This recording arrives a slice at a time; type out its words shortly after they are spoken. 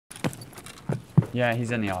Yeah,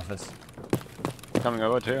 he's in the office. Coming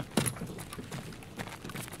over to you.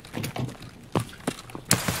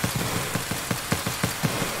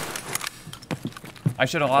 I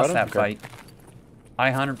should have lost Got him? that Okay. fight.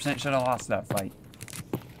 I 100% should have lost that fight.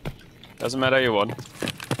 Doesn't matter, you won. I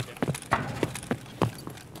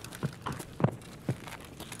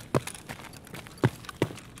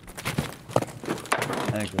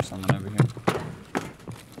think there's someone over here.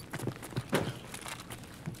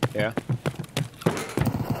 Yeah.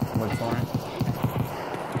 Look for him.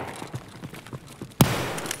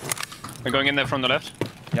 We're going in there from the left.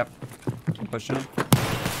 Yep. I'm pushing him.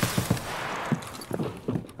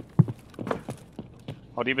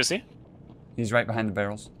 How deep is he? He's right behind the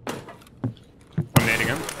barrels. I'm nading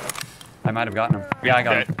him. I might have gotten him. Yeah, I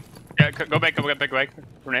got him. Yeah, go back, go back, go back.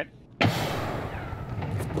 Grenade.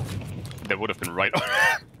 That would have been right on.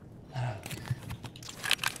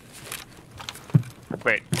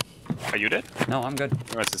 Wait, are you dead? No, I'm good.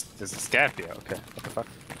 Oh, this is scav here. Okay, what the fuck?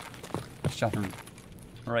 Shot him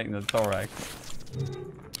right in the thorax.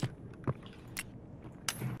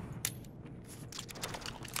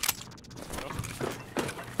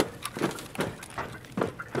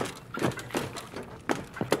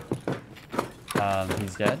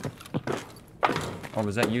 He's dead? Or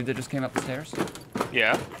was that you that just came up the stairs?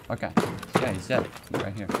 Yeah. Okay. Yeah, he's dead. He's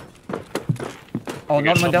right here. Oh, You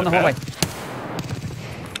get another one down the hallway.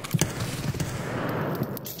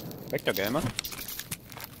 Vector gamer.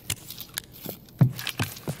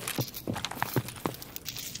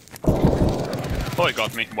 Oh, he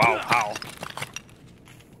got me. Wow, how?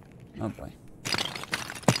 Oh boy.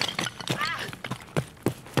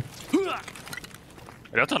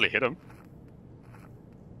 I totally hit him.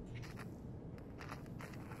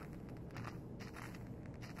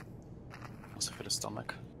 Also for the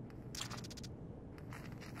stomach.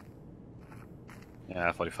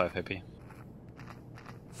 Yeah, 45 HP.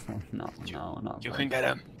 No, not You right. can get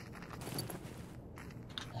him.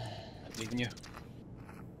 I'm leaving you.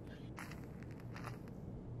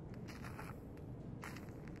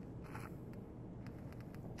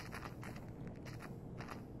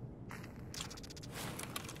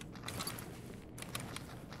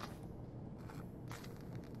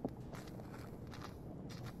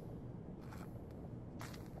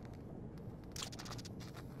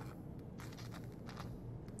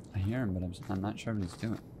 I hear him, but I'm not sure what he's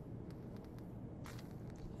doing.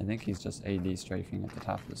 I think he's just AD strafing at the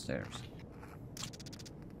top of the stairs.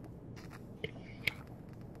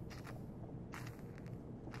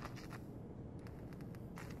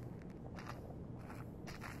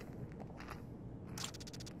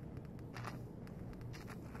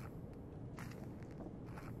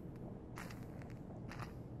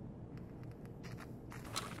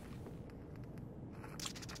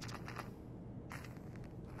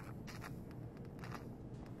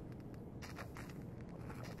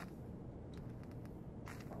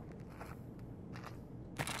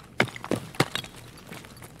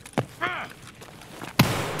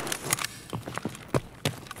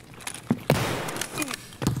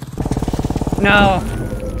 No!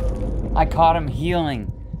 I caught him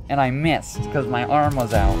healing, and I missed because my arm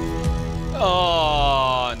was out.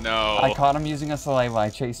 Oh no! I caught him using a saliva. I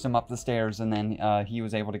chased him up the stairs, and then he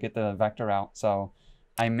was able to get the vector out. So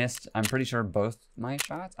I missed, I'm pretty sure, both my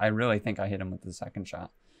shots. I really think I hit him with the second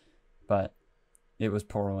shot, but it was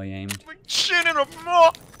poorly aimed.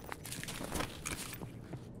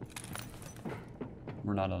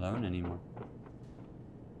 We're not alone anymore.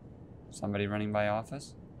 Somebody running by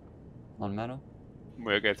office? On metal?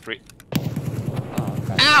 We'll get 3. Oh,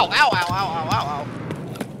 okay. Ow! Ow! Ow! Ow! Ow! Ow! Ow!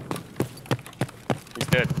 He's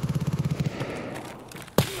dead.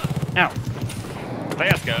 Ow!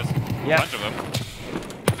 Players, guys. Yeah. Bunch of them.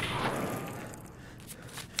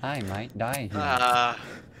 I might die here. I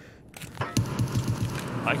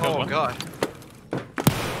killed Oh one. god.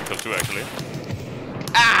 I killed 2 actually.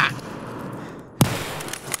 Ah!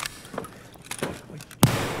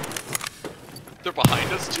 They're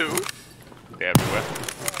behind us too. They're everywhere.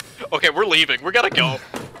 Okay, we're leaving. We gotta go.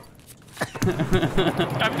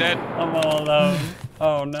 I'm dead. I'm all alone.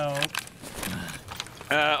 Oh no.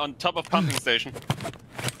 On top of pumping station.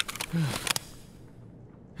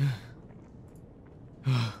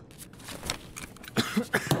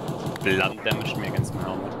 Blood damaged me against my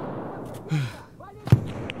helmet.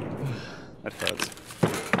 That hurts.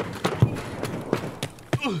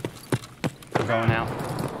 We're going out.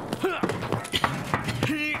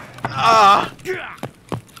 Ah!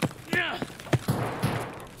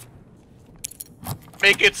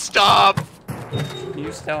 Make it stop! Are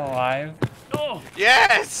you still alive?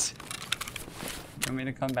 Yes! You want me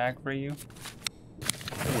to come back for you?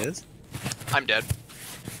 He is. I'm dead.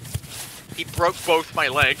 He broke both my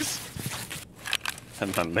legs.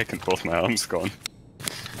 And my leg and both my arms gone.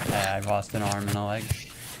 Yeah, I've lost an arm and a leg.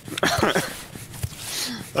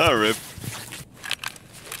 Oh, rip.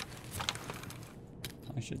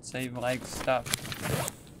 I should save leg stuff.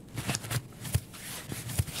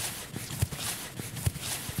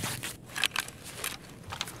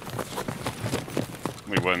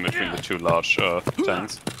 We were in between the two large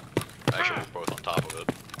tanks. Actually, we're both on top of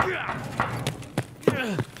it.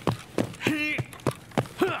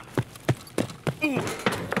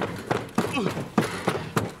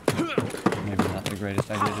 Maybe not the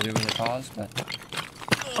greatest idea to do with a cause, but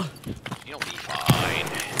You'll be fine.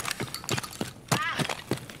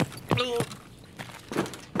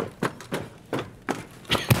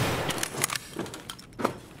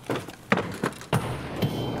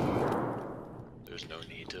 There's no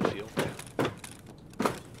need to feel bad.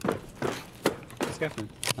 What's happening?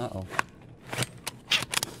 uh-oh.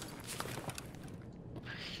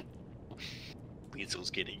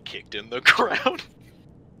 Weasel's getting kicked in the ground.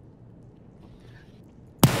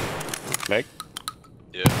 Leg?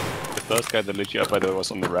 Yeah. The first guy that lit you up, by the way,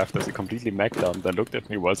 was on the rafters. He completely macked down, then looked at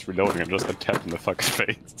me whilst reloading and just got tapped in the fucking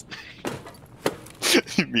face.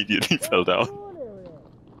 Immediately fell down.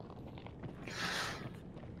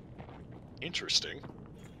 Interesting.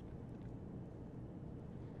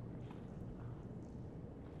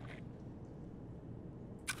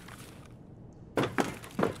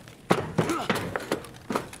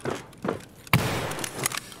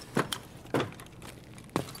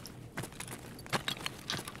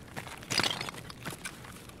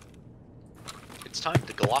 It's time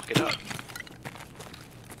to Glock it up.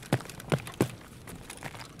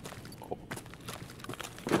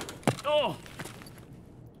 Oh!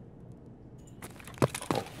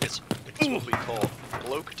 It's what we call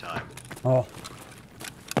bloke time. Oh.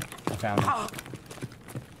 I found him.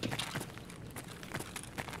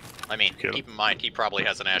 I mean, Kill him. keep in mind, he probably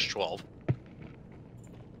has an Ash 12.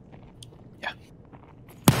 Yeah.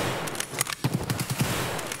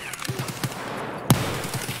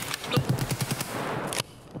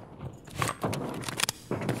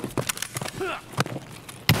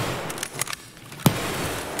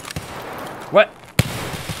 What?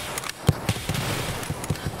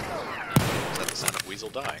 Is that the sound of Weasel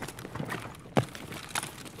dying?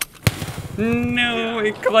 No,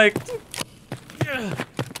 it clicked.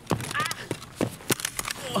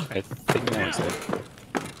 I think I was dead.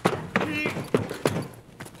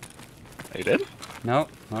 Are you dead? No,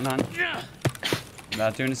 hold on.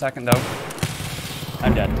 About to in a second though.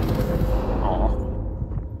 I'm dead.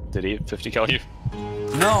 Aww. Did he 50 cal you?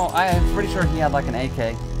 No, I'm pretty sure he had like an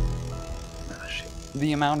AK. Ah, shit.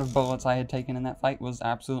 The amount of bullets I had taken in that fight was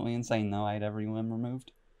absolutely insane though. I had every limb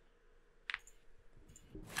removed.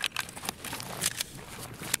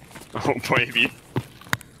 Oh, baby.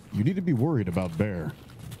 You need to be worried about Bear.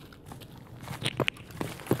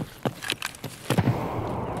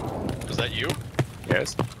 Was that you?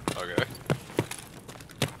 Yes. Okay.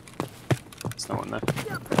 There's no one there.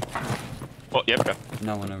 Oh, yep, okay.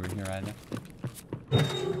 No one over here either.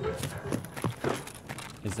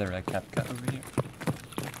 Is there a Kepka over here?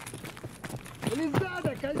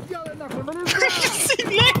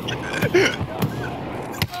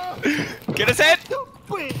 Get his head!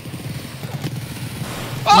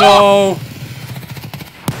 No!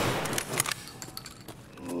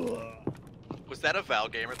 Was that a Val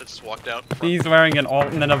gamer that just walked out in front? He's wearing an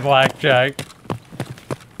Alton and a blackjack.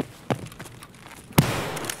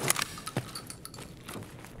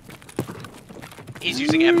 He's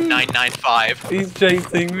using M995. He's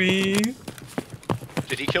chasing me.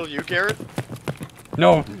 Did he kill you, Garrett?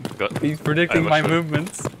 No, Good. he's predicting I my was-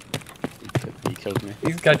 movements. He killed me.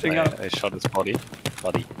 He's catching up. I shot his body.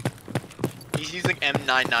 He's using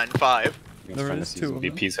M995. There is two of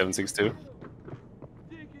them. BP762.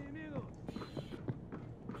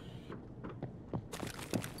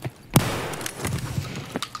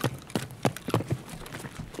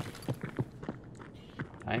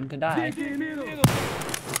 Time to die.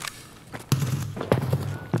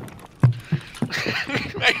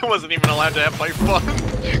 I wasn't even allowed to have my fun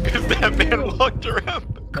because that man walked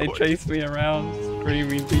around. the They corner. chased me around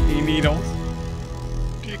screaming tiki needles.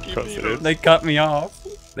 Tiki Cross it Milos. in. They cut me off.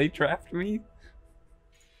 They trapped me.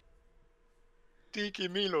 Tiki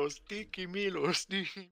Milos. Tiki Milos. Tiki